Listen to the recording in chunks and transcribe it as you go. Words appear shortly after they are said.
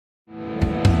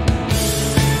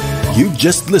You've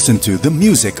just listened to the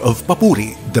music of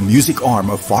Papuri, the music arm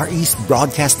of Far East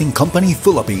Broadcasting Company,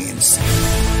 Philippines.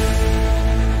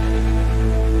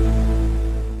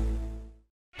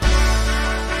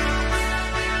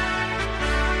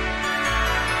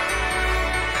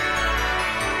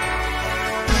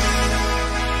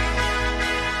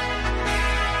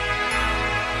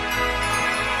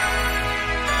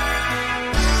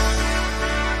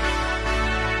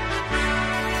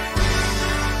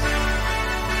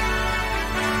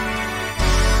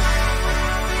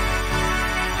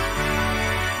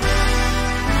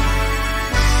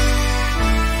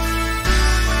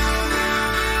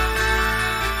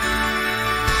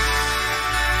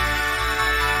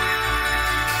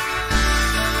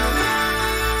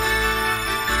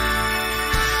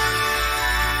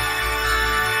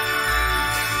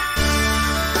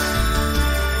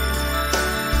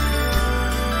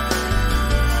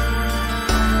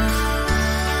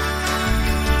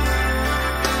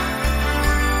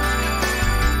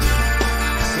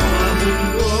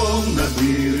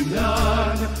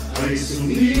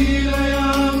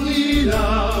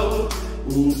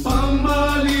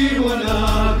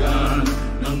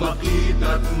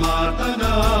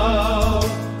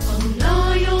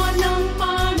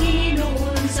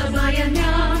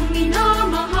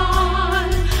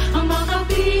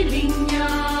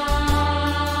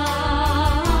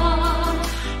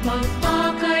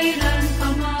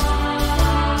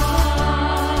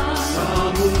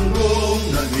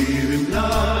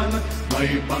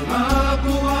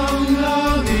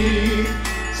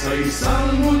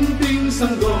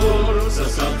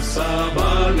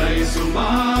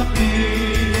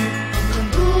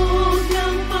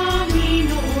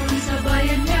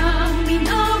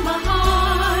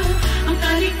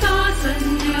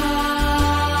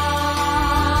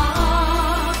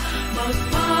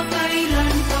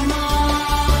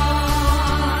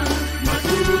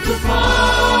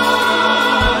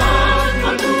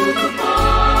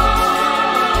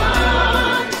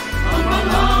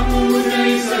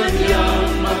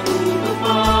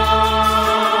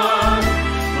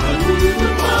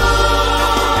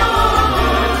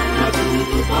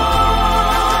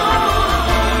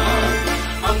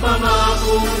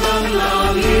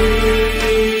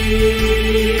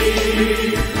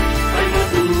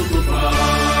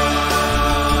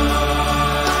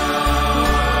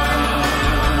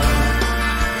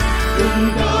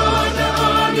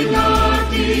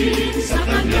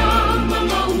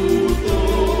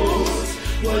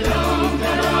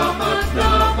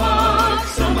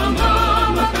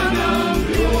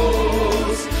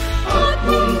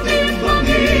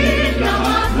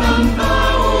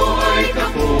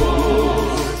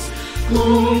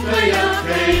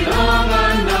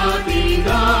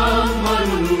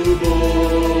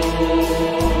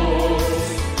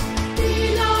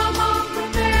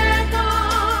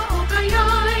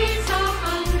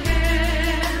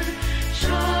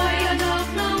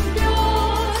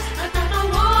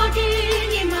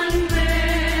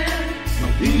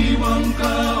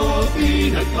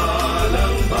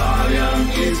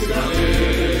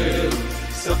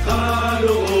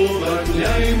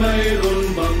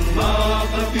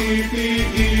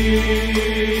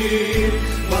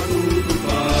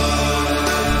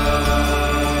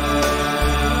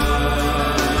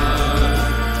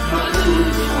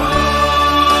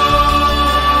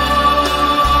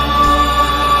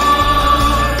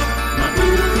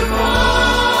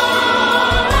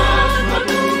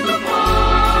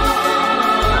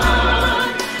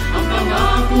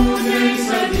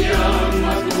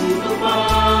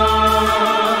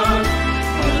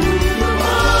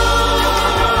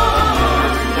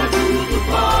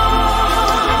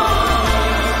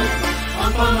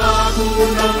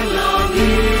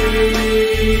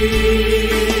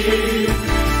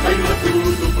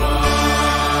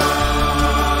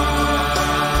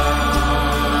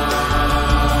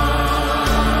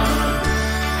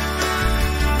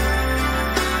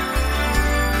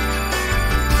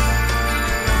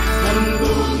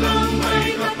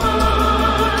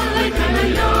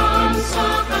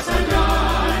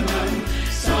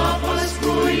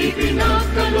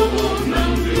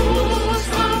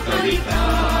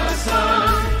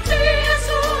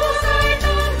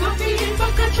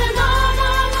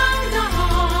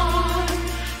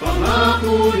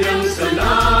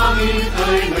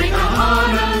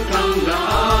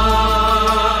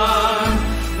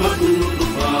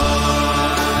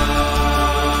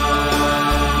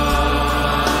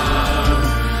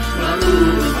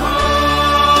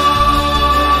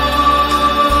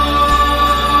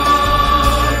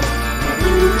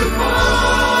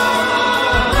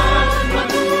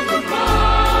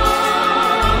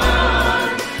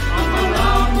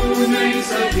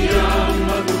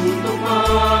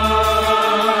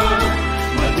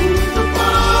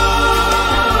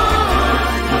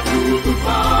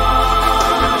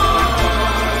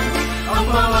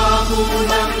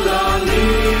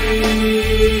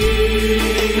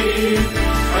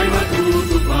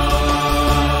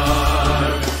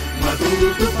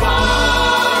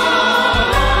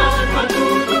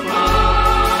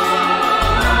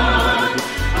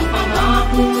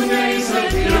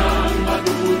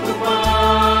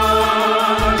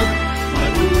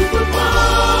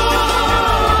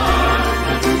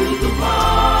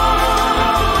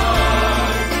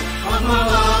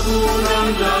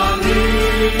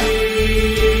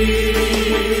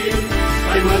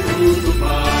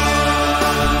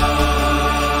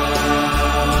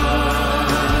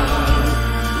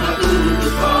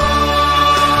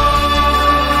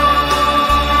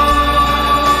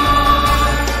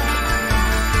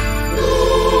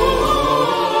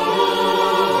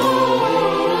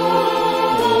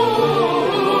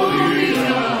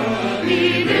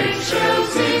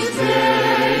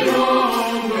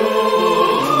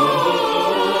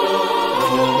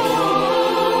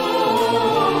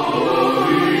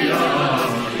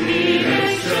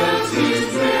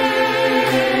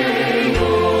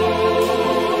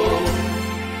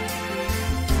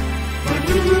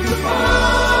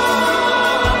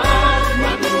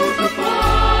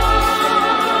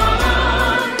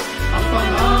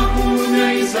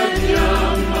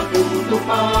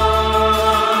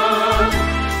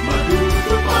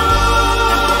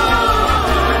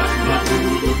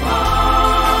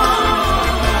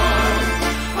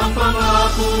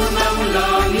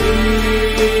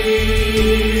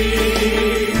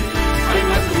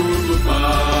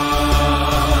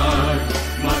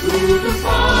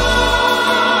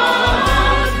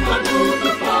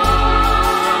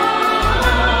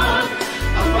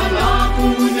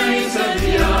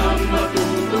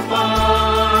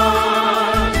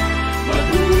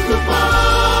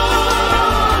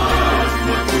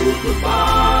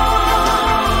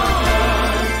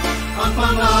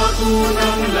 pangako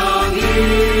ng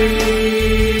langit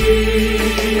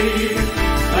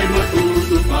ay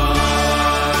matutupad.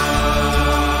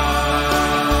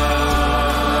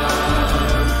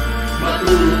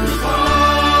 Matutupad.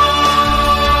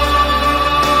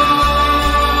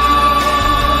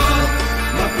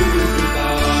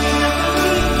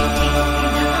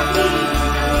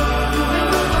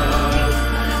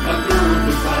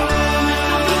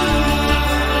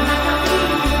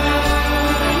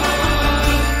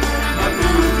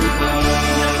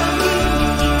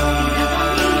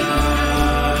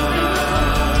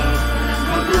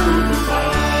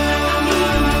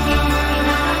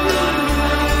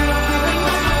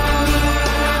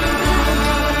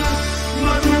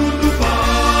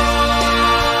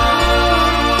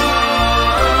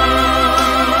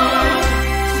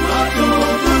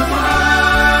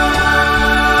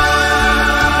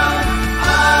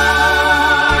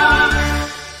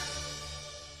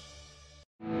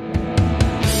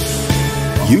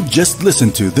 You've just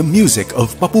listened to the music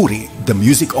of Papuri, the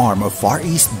music arm of Far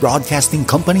East Broadcasting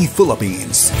Company,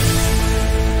 Philippines.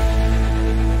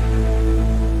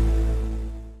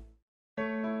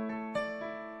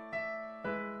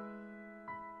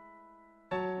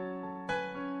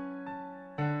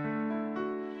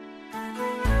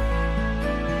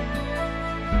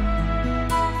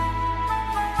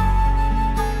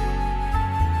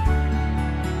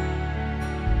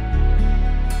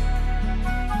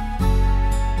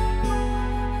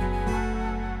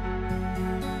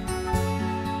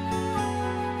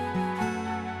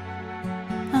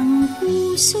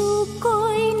 Puso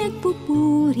ko'y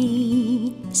nagpupuri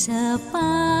sa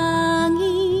Panginoon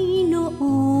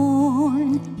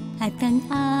at ang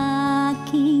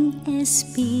aking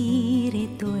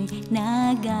espiritu'y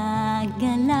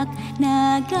nagagalak,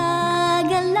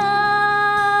 nagagalak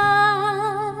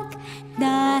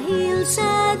dahil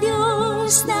sa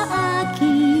Diyos na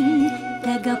aking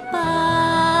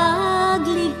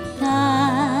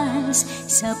tagapagligtas,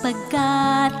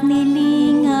 sapagkat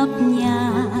nilingap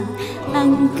niya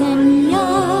ang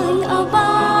kanyang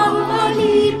abang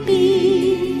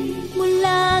alipin.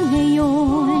 Mula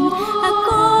ngayon,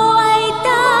 ako ay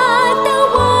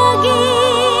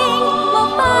tatawaging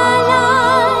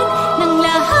mapalad ng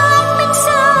lahat ng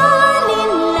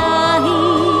salinlahi,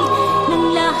 ng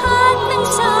lahat ng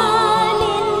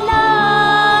salinlahi.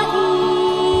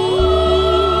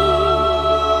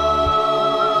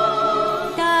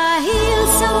 Dahil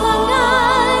sa mga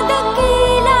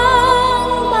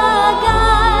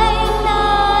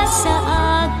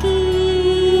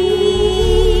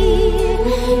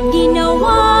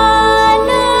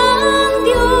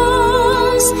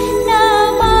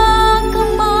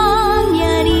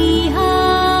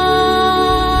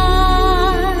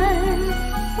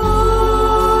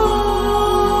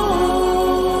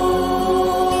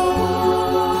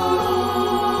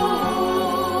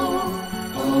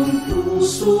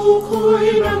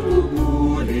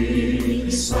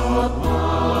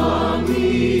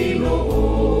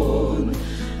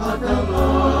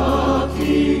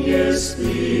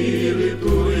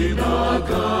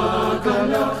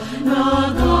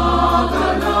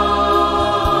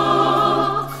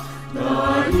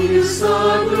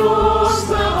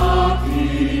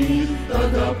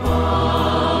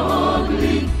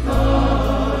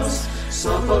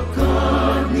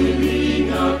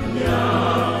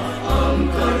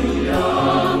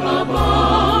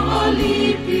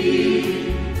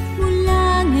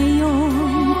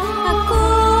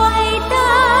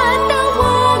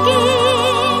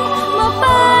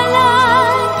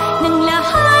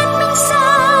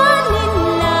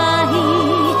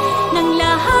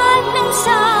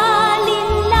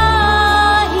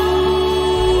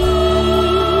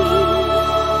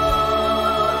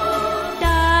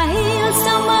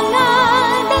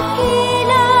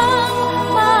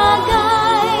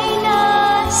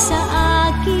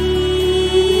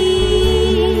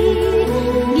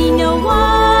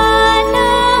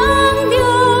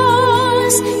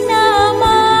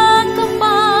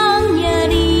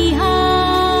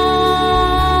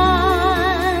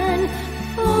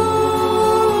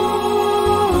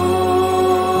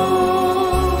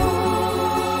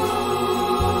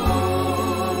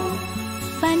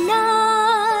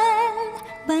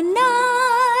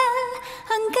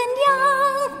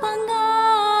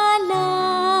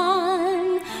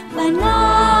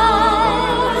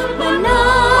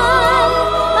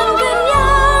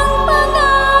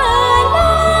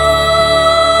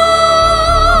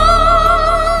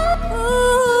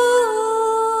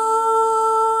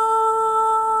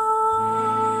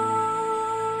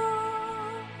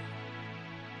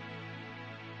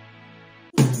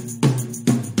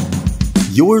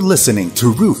You're listening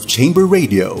to Roof Chamber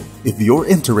Radio. If you're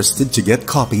interested to get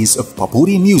copies of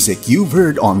Papuri music you've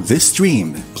heard on this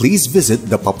stream, please visit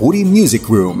the Papuri Music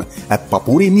Room at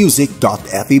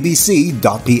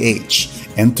papurimusic.febc.ph.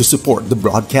 And to support the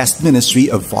broadcast ministry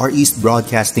of Far East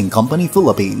Broadcasting Company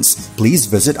Philippines, please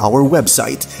visit our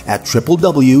website at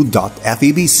www.febc.ph.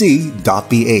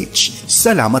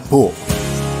 Salamat po!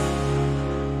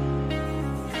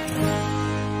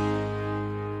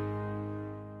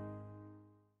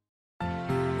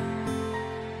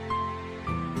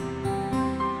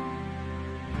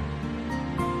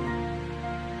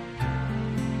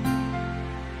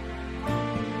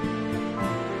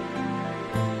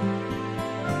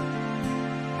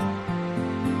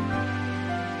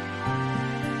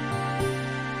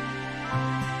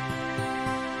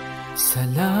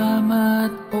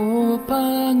 Salamat o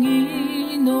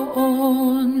Panginoon,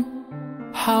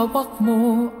 hawak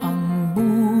mo ang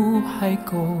buhay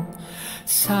ko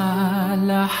sa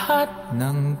lahat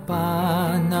ng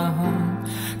panahon.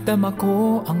 Dama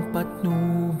ko ang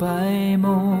patnubay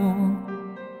mo,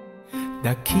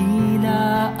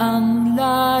 dakila ang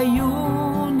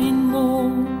layunin mo.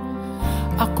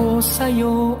 Ako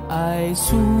sa'yo ay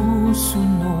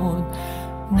susunod,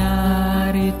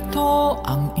 narito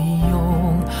ang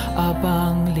iyong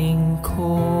abang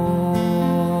lingkod.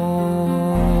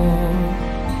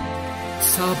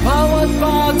 Sa bawat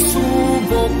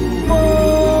pagsubok mo,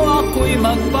 ako'y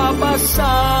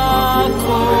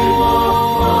magpapasako,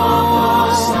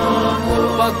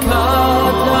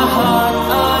 pagkat lahat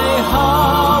ay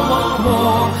hawak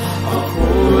mo.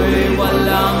 Ako'y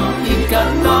walang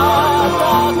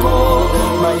ikatatako,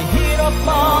 may hirap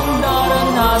mang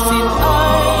daranasin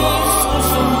ay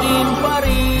susundin pa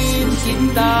rin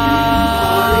kita.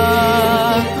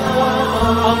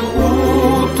 Ang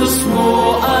utos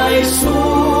mo ay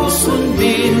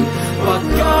susundin,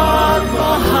 pagkat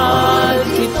mahal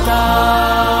kita.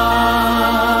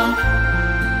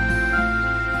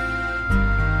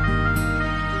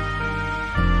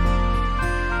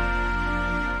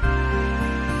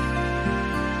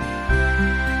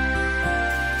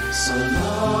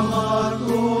 Salamat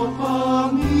o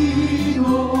Panginoon,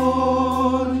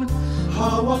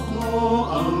 hawak mo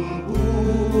ang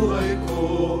buhay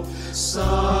ko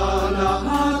sa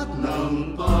lahat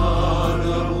ng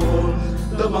panahon.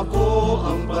 Dama ko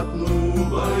ang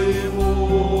patnubay mo,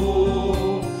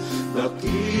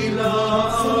 dakila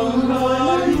ang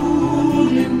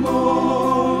layunin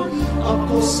mo.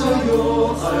 Ako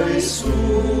sa'yo ay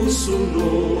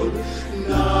susunod,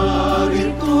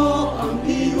 narito ang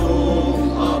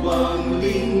iyong abang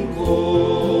lingkod.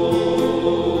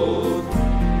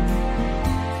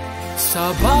 Sa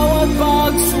bawat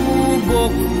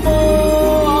pagsubok mo,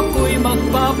 ako'y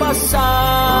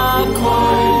magpapasako,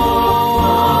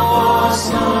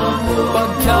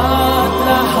 pagkat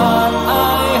lahat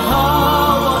ay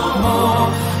hawak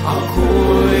mo.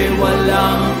 Ako'y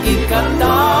walang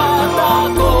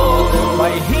ikatatako,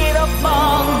 may hirap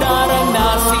mang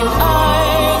daranasin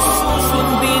ay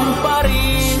susundin pa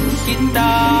rin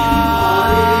kita.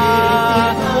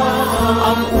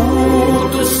 Ang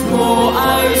utos mo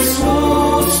ay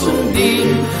susundin,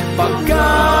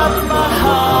 pagkat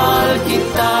mahal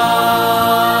kita.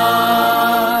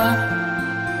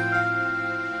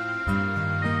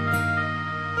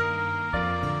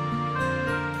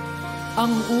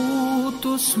 Ang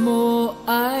utos mo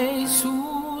ay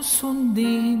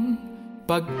susundin,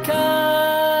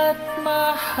 pagkat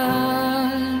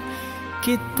mahal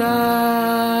kita.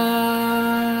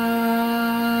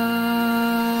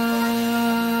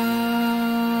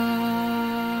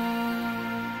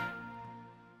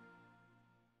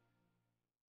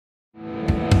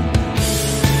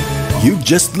 You've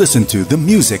just listened to the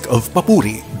music of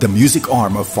Papuri, the music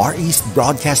arm of Far East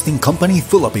Broadcasting Company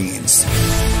Philippines.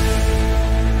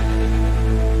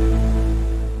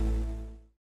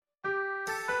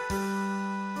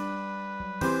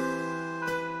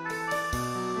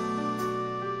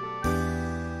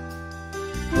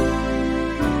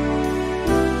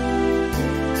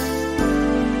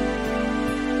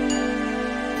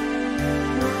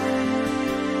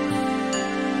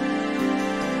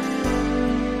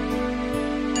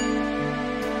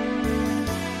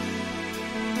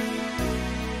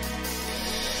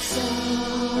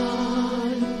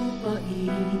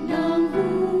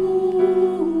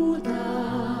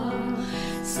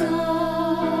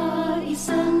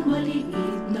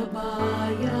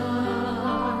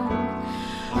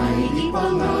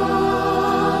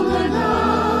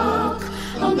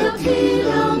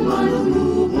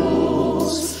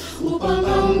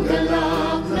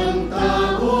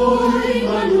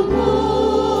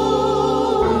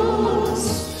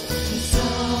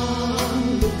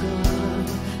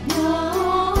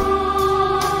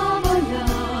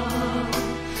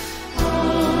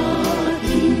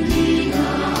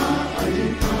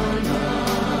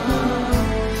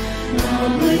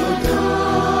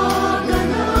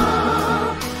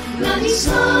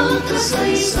 isang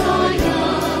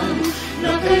kasaysayan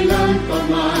na kailan pa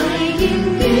may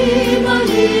hindi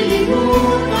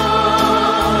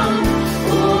malilimutan.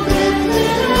 O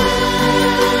Bethlehem,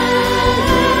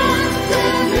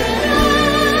 Bethlehem,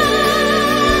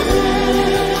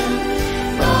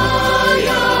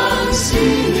 bayang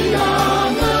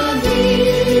sinilangan ni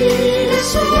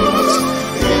Jesus.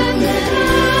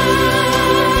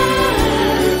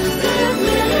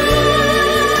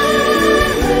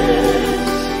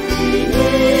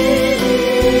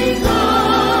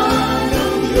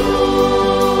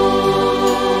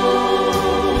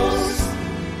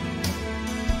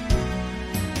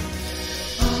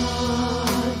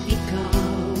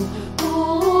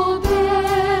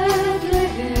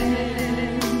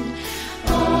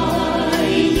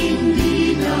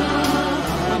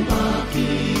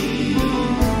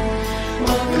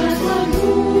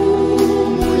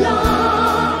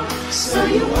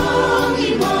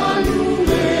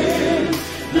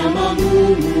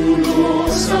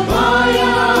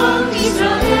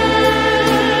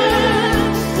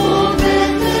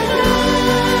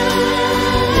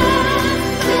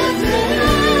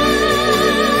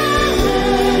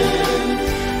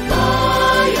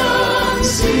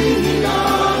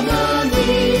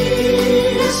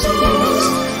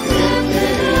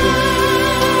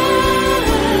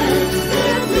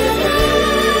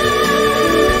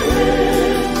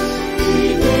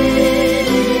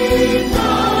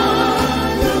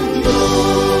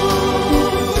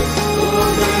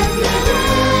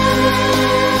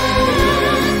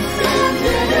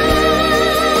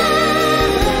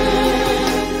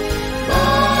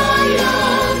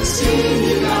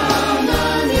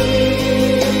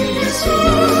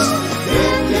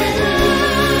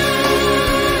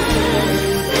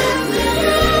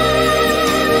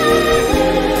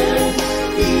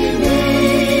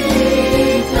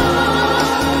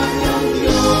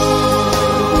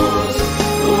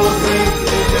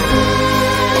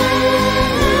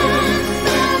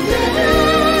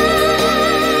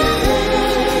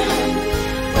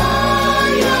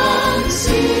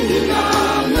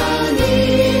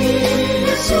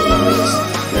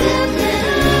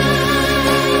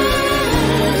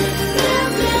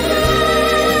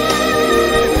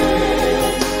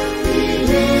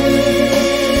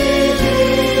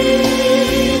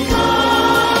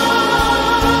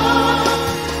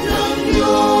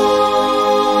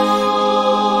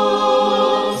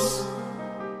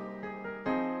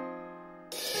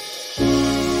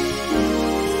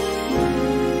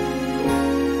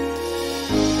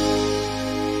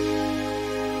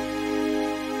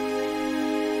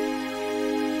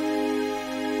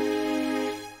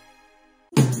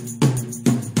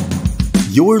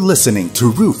 You're listening to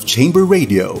Roof Chamber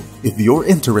Radio. If you're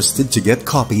interested to get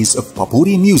copies of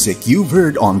Papuri music you've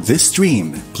heard on this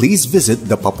stream, please visit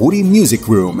the Papuri Music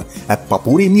Room at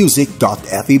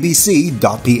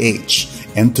papurimusic.febc.ph.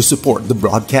 And to support the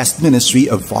broadcast ministry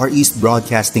of Far East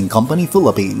Broadcasting Company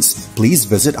Philippines, please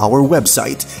visit our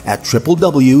website at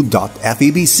www.febc.ph.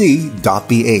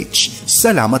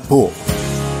 Salamat po!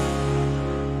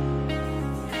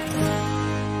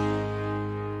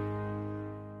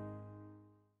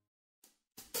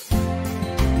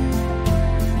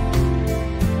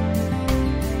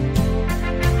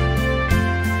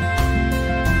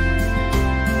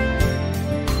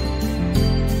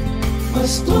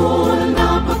 Pastor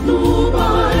na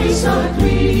patnubay sa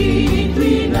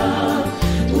tuwing-tuwina,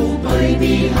 tupay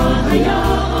di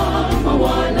hahayaang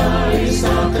mawalay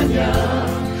sa kanya.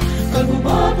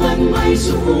 Kagubatan may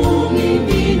suong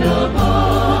hindi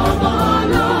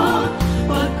nababahala,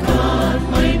 pagkat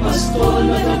may pastol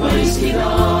na gabay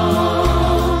sila.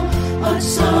 At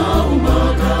sa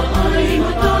umaga ay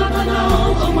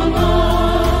matatanaw ang mga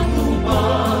tupa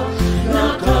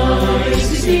na kay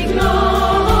sisigla.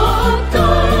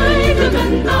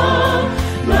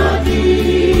 Na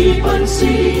di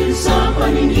pansin sa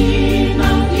paningin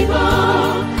ng iba,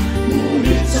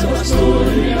 ngunit sa pastol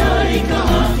nila'y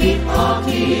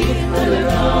kaakit-akit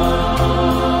talaga.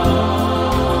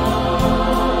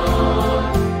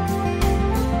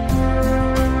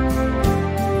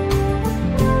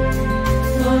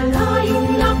 Wala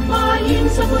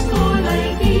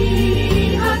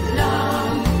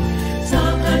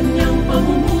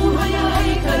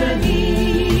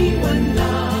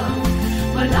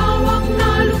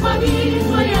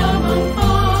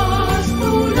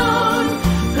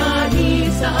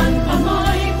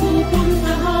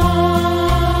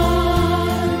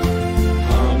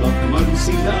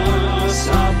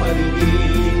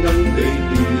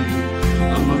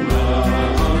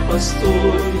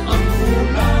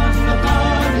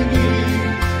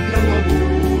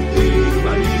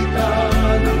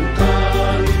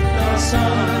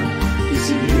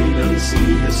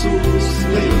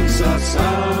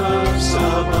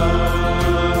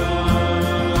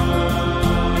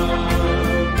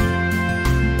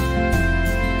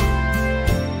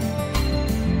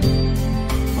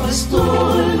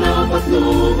pastol na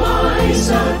patnubay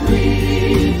sa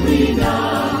tuwing-tuwina.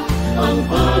 Ang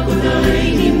pagod ay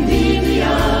hindi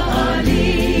niya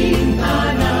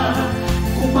alintana.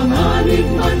 Kung panganib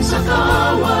man sa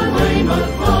kawan ay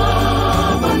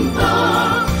magpabanta,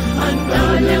 handa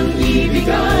niyang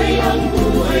ibigay ang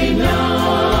buhay niya.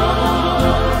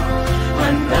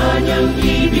 Handa niyang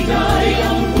ibigay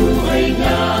ang buhay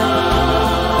niya.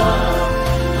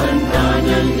 Handa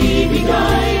niyang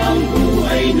ibigay ang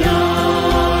buhay niya.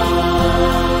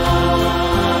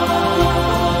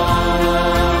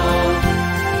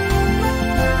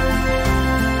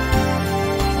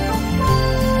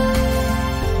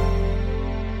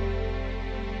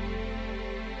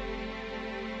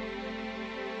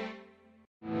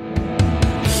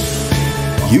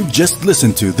 You've just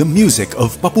listened to the music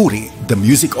of Papuri, the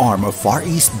music arm of Far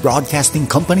East Broadcasting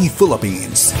Company,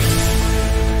 Philippines.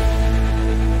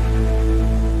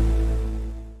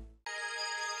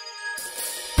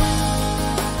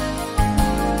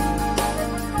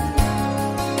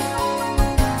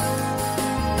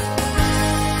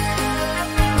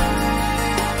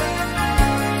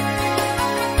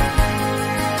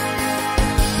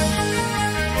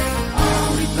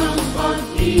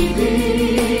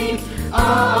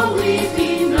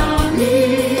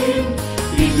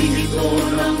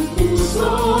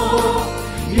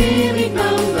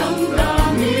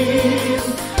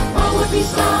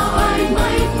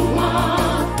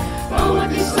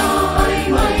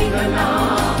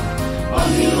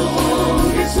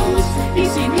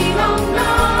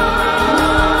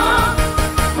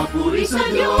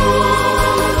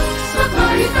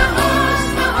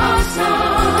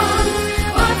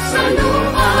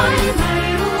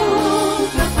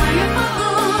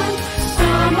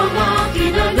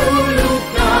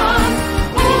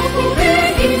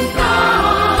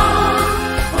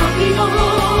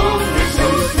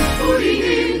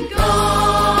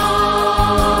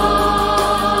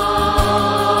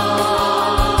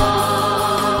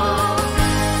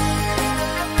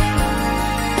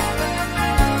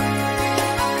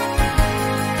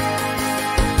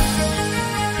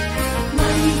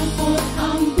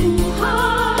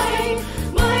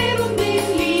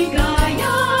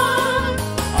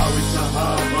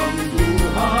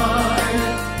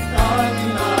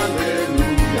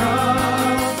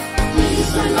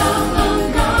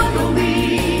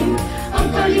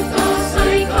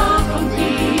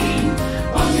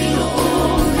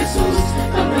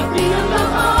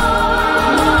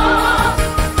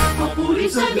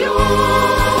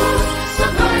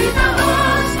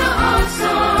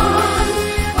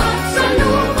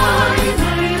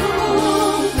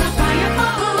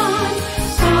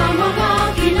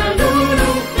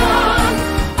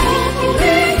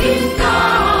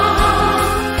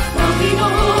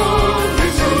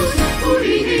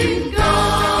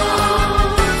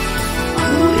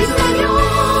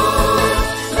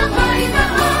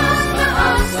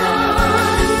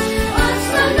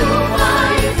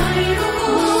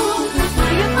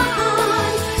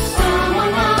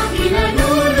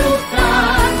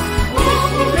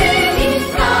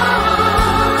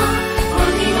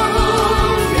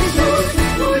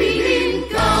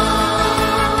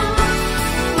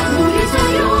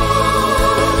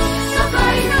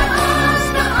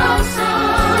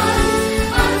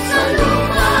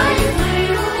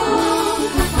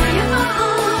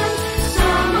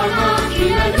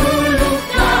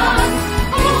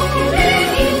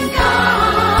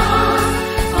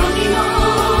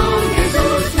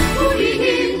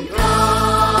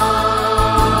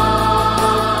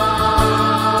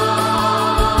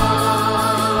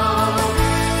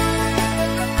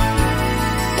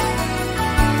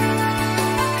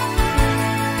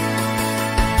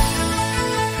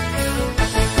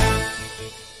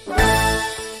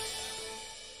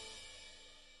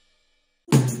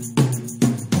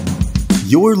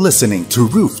 You're listening to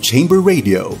Roof Chamber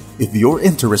Radio. If you're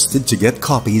interested to get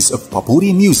copies of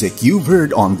Papuri music you've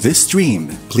heard on this stream,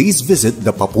 please visit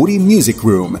the Papuri Music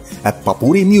Room at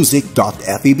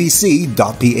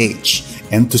papurimusic.febc.ph.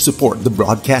 And to support the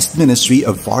broadcast ministry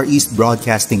of Far East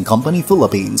Broadcasting Company,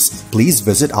 Philippines, please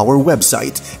visit our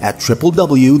website at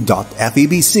www.febc.ph.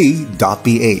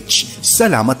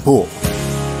 Salamat po!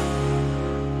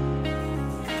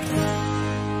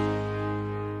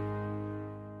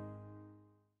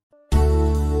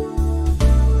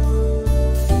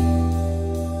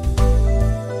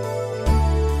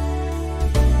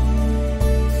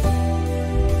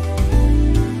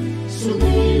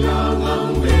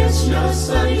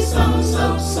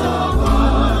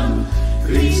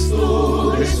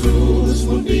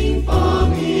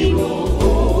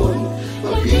 Panginoon,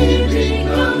 pag-ibig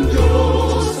ng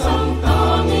Diyos ang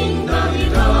tanging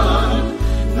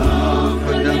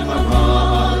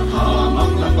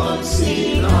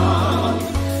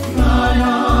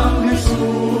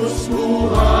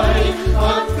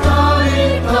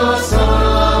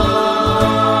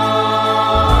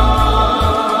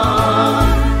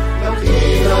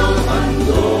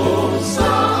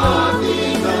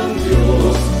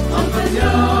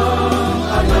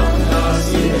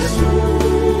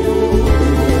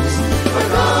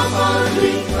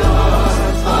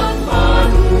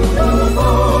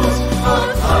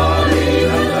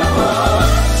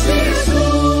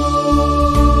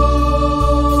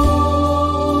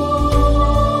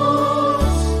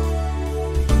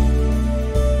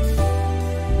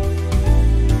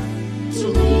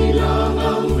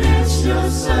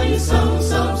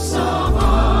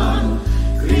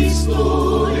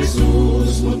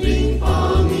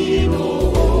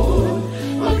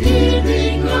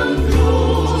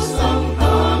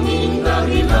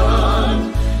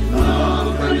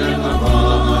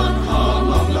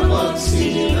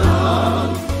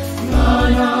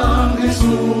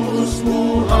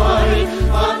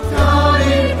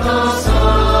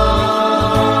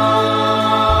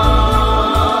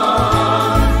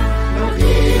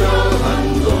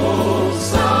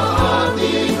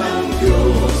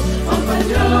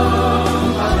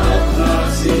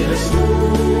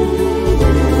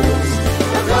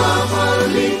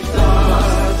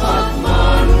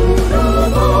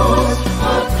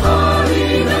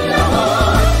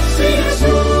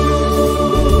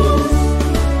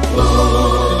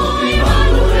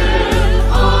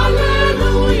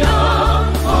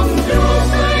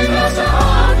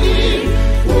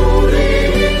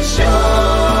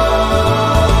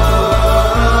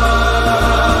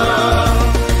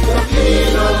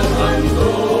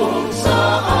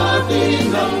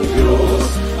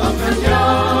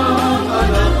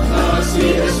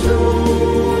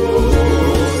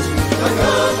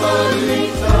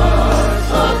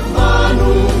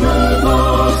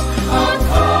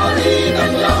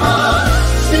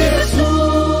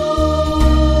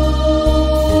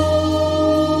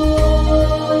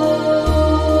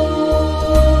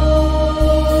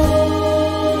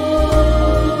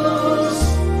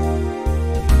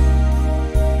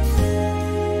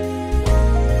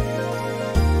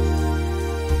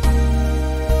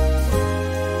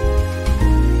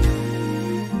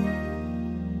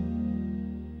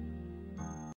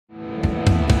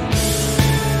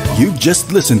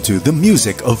just listened to the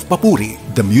music of Papuri,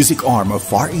 the music arm of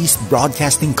Far East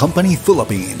Broadcasting Company,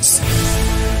 Philippines.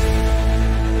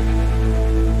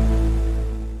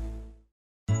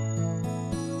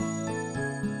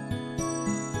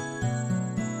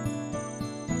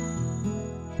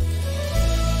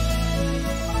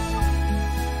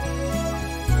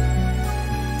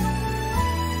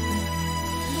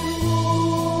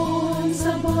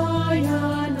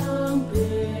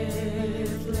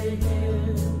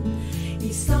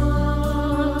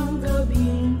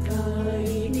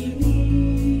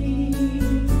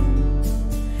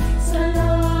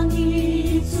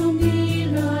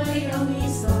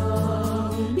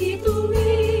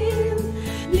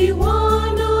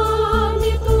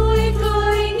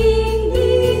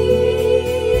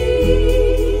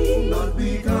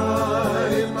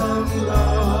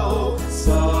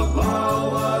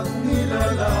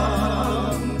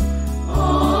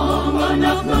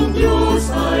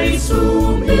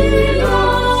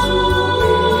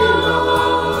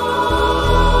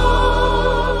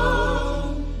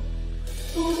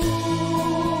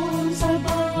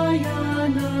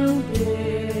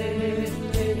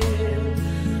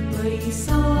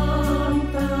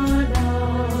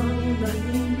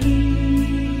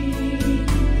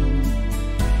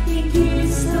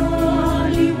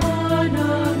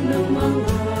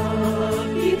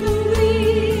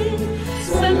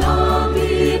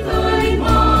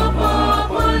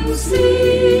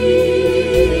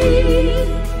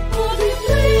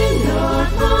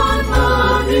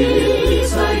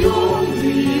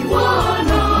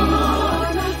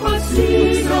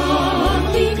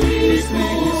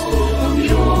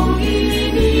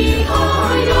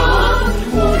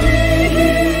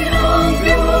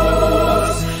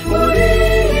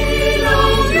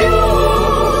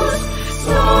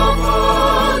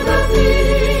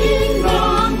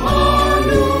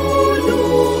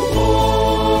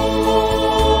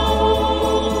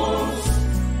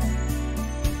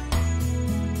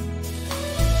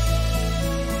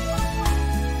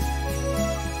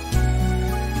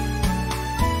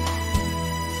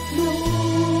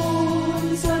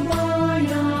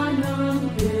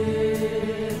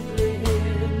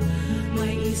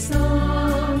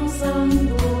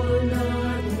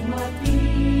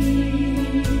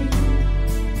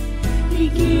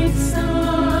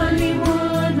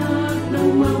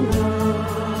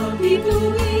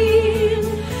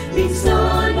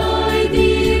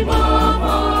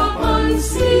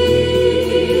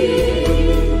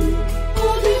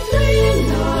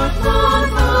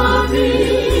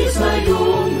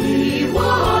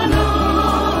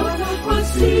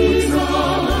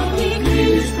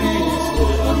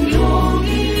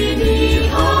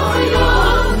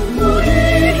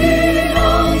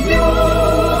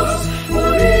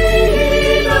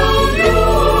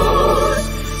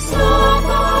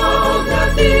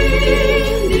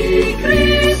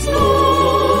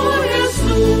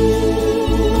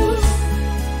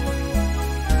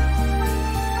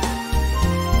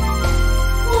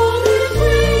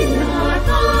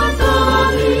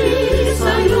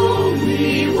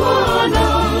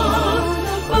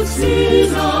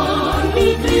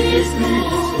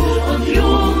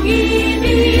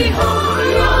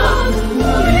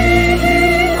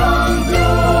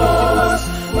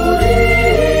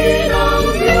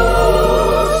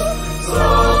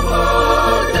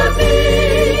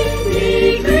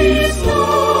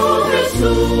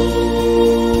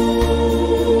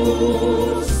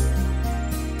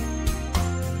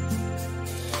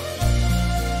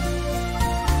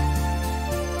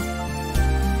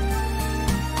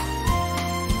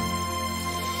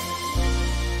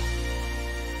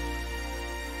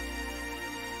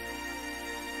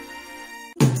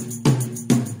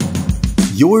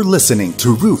 You're listening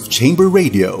to Roof Chamber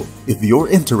Radio. If you're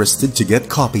interested to get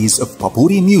copies of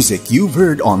Papuri music you've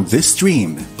heard on this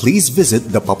stream, please visit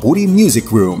the Papuri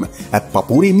Music Room at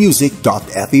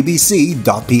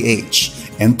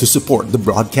papurimusic.febc.ph. And to support the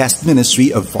broadcast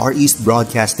ministry of Far East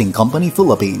Broadcasting Company,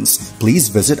 Philippines, please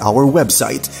visit our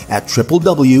website at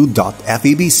www.febc.ph.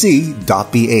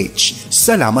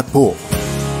 Salamat po!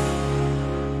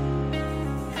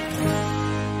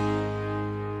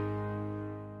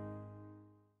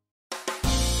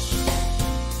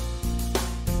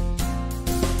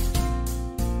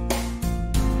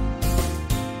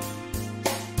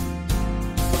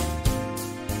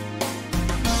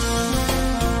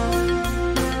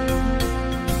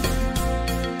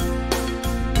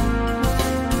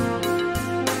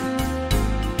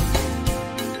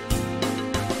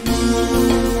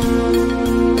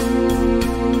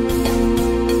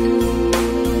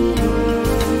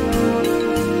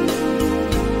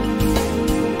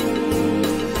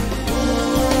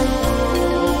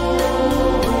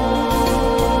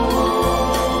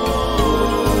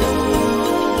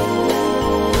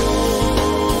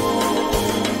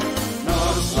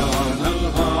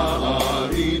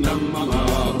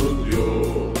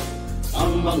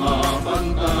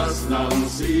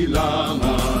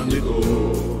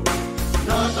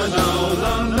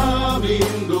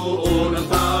 doon ang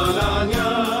tala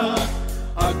niya,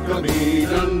 at kami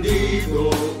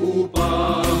nandito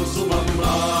upang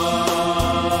sumamba.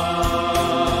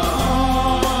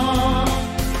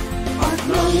 At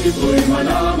nang ito'y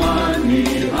malaman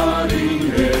ni Haring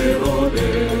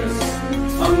Herodes,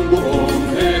 ang buong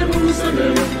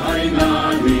Jerusalem ay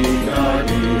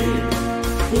nani-nani.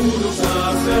 Puro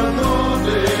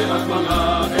saserdote at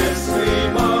mga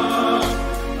eskrima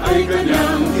ay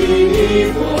kanyang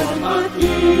tinipon at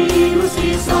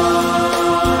inusisa.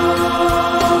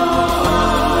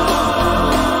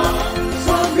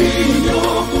 Sabihin niyo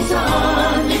kung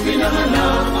saan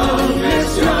ipinanganak ang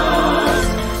Mesyas,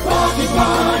 bakit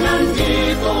ba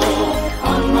nandito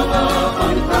ang mga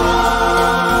pantas?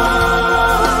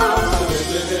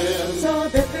 Sa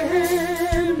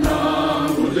Bethlehem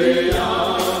ng Judea,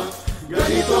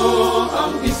 ganito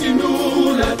ang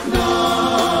isinulat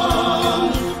ng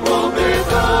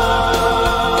propeta.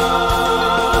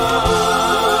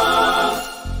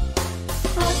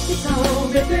 At ikaw,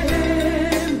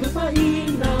 Bethlehem, lupain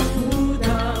ng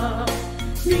Huda,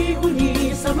 di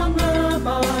huli sa mga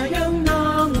bayang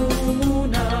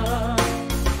nangunguna.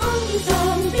 Ang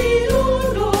isang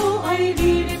pinuno ay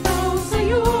lilitaw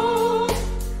sa'yo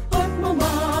at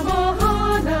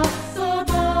mamamahala sa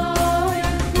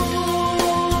bayan ko.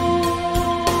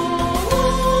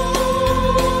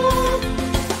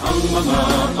 Ang mga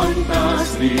pantas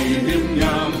lihim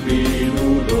niyang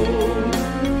pinulong,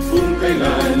 kung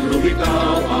kailan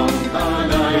lumitaw ang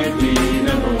talay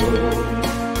tinanong.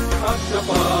 At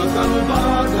kapag ang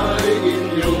bagay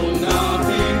inyong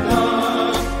nakita,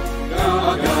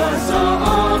 kaagad sa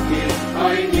akin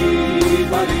ay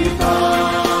ibalita.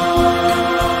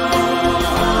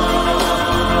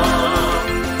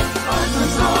 At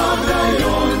nasabla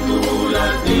yon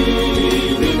tulad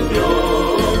ninyo,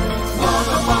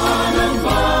 makapalang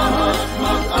bahat,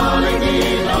 mag-alay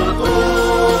din ako.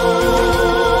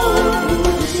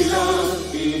 Buti silang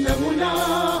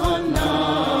pinamunahan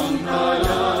ng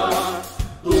tala,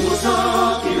 tungo sa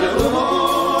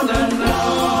kinaroonan ng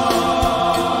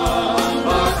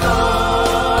bata.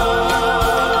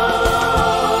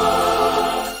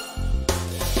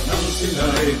 Nang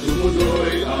sila'y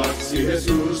tumuloy at si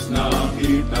Jesus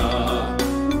nakita,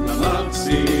 na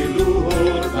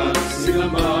magsiluhod at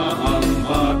sinamba ang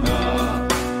bata.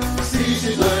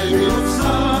 Sisila'y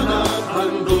binuksan at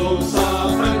handog sa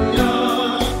kanya,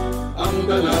 ang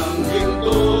dalang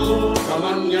ginto,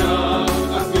 kamanyang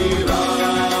atira.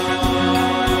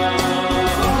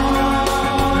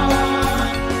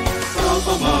 Sa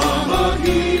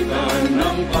pamamagitan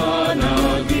ng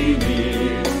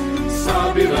panaginip,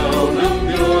 sabi raw ng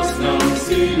Diyos nang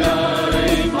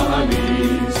sila'y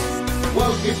maalis,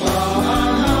 huwag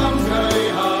ipaalam kay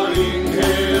Haring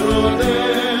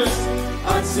Herodes,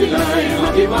 at sila'y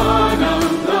mag-iba ng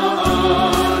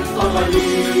daan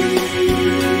pabalik.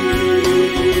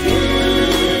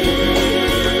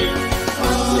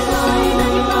 At sila'y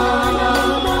nag-iba ng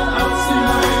daan, at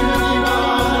sila'y nag-iba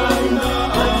ng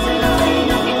daan, at sila'y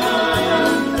nag-iba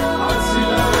ng daan, at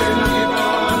sila'y nag-iba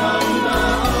ng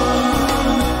daan.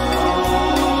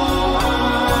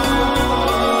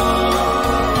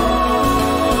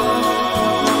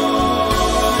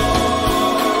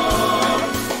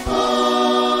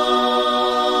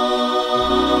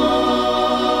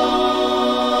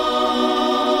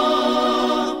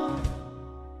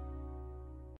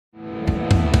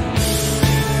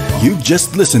 You've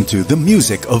just listened to the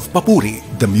music of Papuri,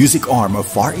 the music arm of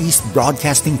Far East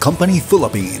Broadcasting Company,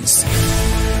 Philippines.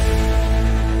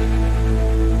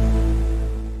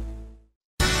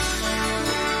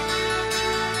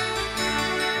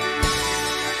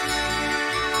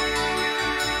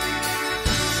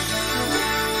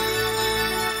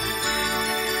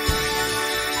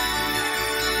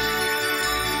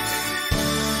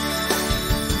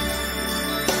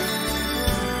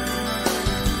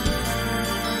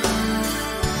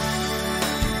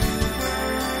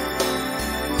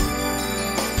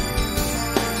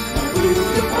 Puro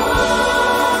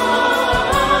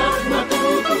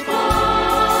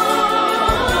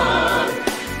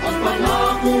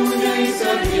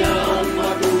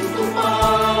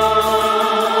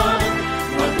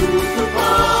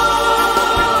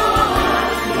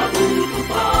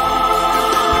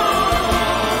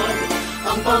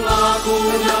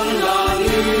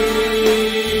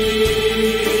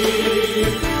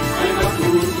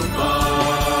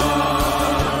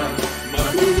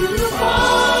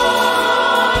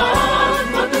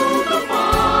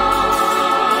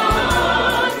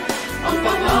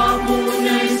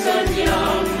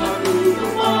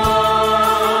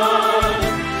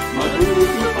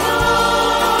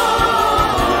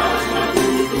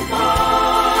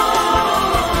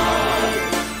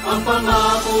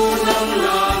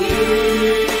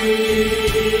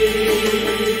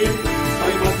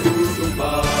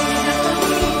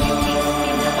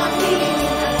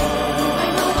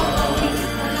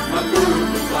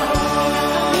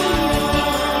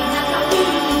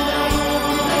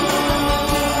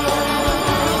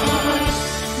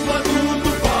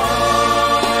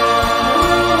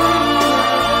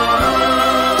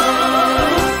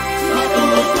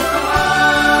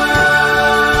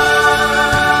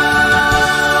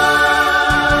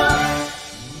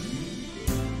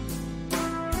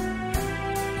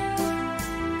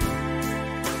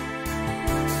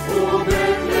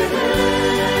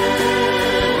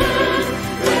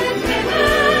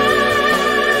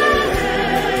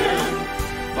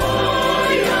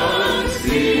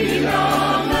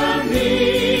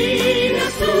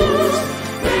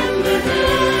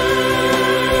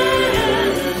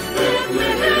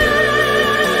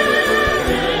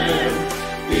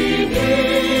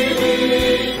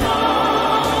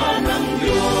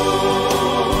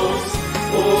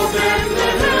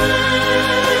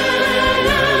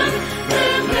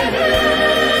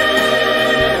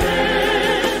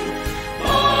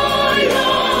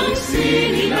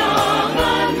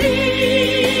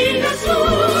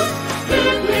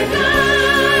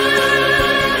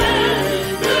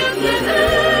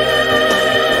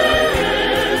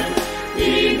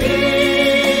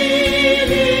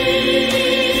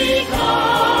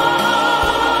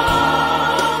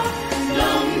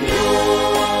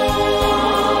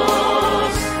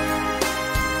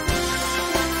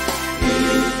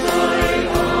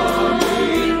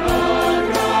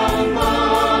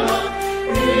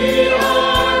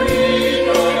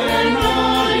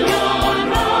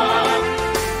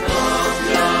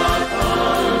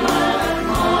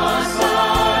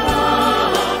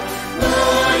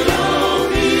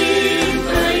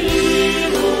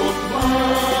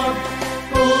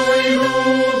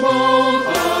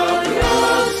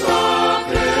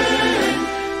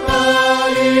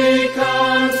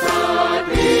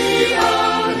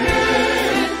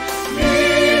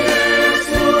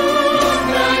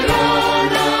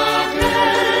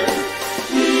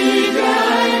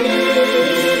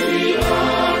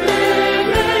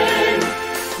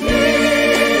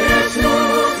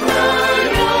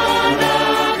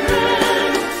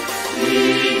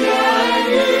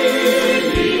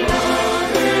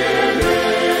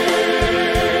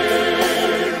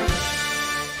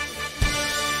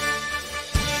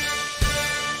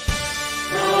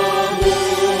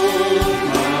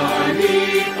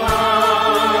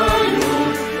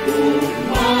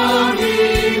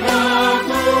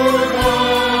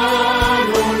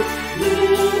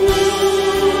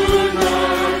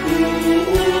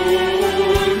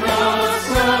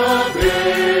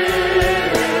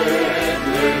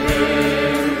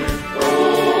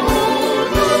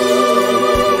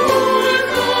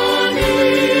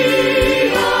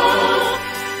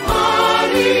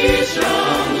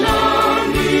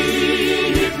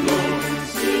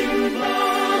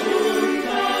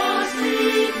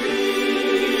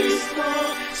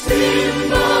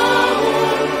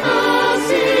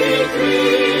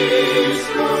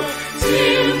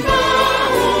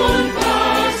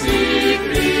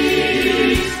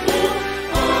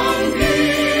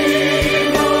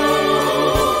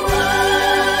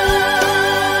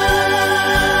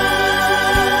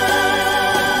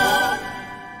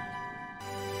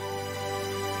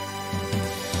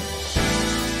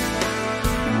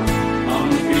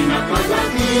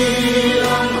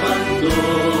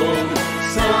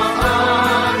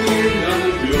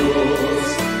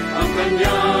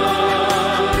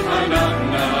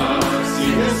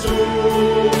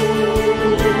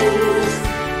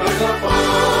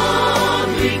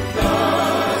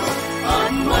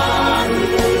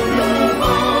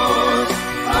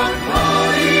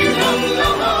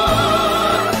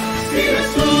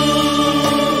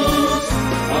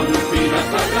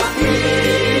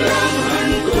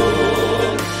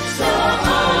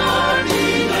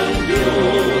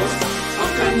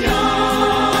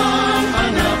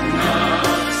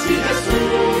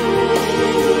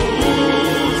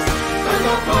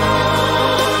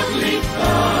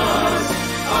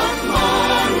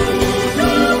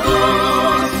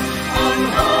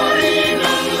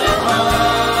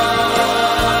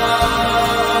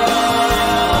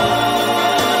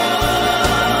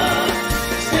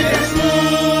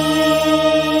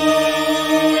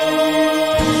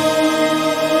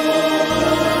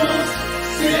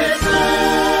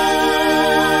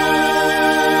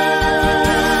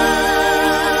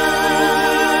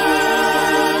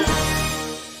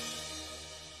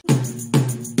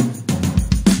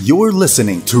You're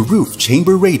listening to Roof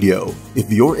Chamber Radio. If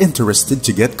you're interested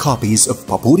to get copies of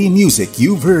Papuri music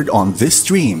you've heard on this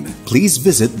stream, please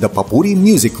visit the Papuri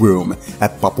Music Room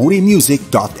at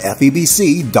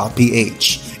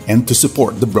papurimusic.febc.ph. And to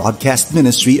support the broadcast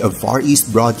ministry of Far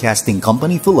East Broadcasting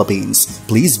Company Philippines,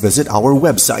 please visit our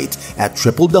website at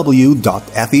www.febc.ph.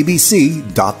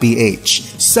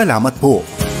 Salamat po!